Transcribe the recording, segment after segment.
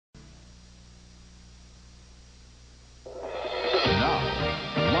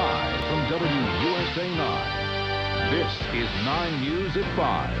9 News at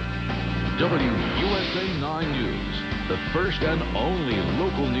 5. WUSA 9 News, the first and only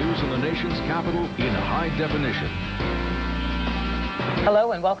local news in the nation's capital in high definition.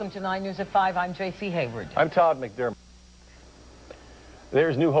 Hello and welcome to 9 News at 5. I'm J.C. Hayward. I'm Todd McDermott.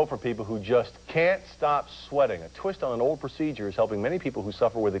 There's new hope for people who just can't stop sweating. A twist on an old procedure is helping many people who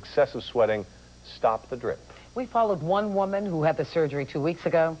suffer with excessive sweating stop the drip. We followed one woman who had the surgery 2 weeks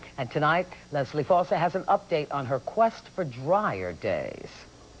ago, and tonight, Leslie Fossa has an update on her quest for drier days.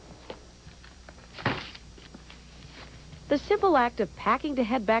 The simple act of packing to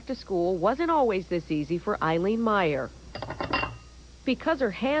head back to school wasn't always this easy for Eileen Meyer. Because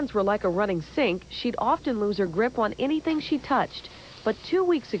her hands were like a running sink, she'd often lose her grip on anything she touched. But 2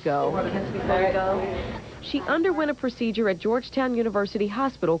 weeks ago, she underwent a procedure at Georgetown University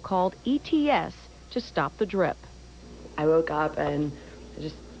Hospital called ETS to stop the drip. I woke up and I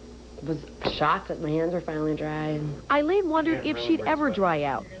just was shocked that my hands were finally dry. Eileen wondered if she'd ever dry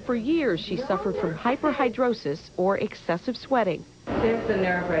out. For years, she suffered from hyperhydrosis, or excessive sweating. There's the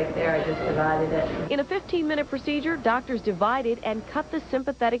nerve right there. I just divided it. In a 15-minute procedure, doctors divided and cut the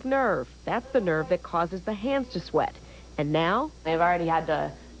sympathetic nerve. That's the nerve that causes the hands to sweat. And now? I've already had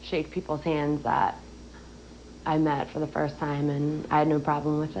to shake people's hands that I met for the first time, and I had no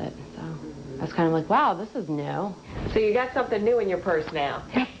problem with it. So I was kind of like, wow, this is new. So you got something new in your purse now.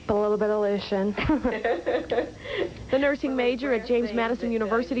 Yep, a little bit of lotion. The nursing major at James Madison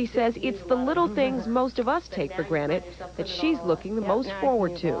University says it's the little things most of us take for granted that she's looking the most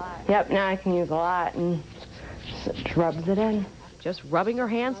forward to. Yep, now I can use a lot, and just rubs it in. Just rubbing her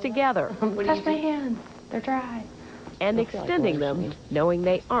hands together. Touch my hands. They're dry. And extending them, knowing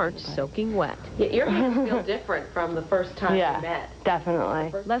they aren't soaking wet. Your hands feel different from the first time you met. Yeah,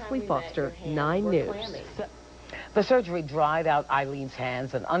 definitely. Leslie Foster, 9 News. The surgery dried out Eileen's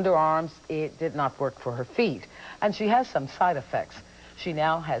hands and underarms. It did not work for her feet, and she has some side effects. She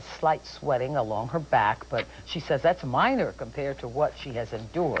now has slight sweating along her back, but she says that's minor compared to what she has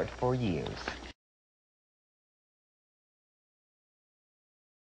endured for years.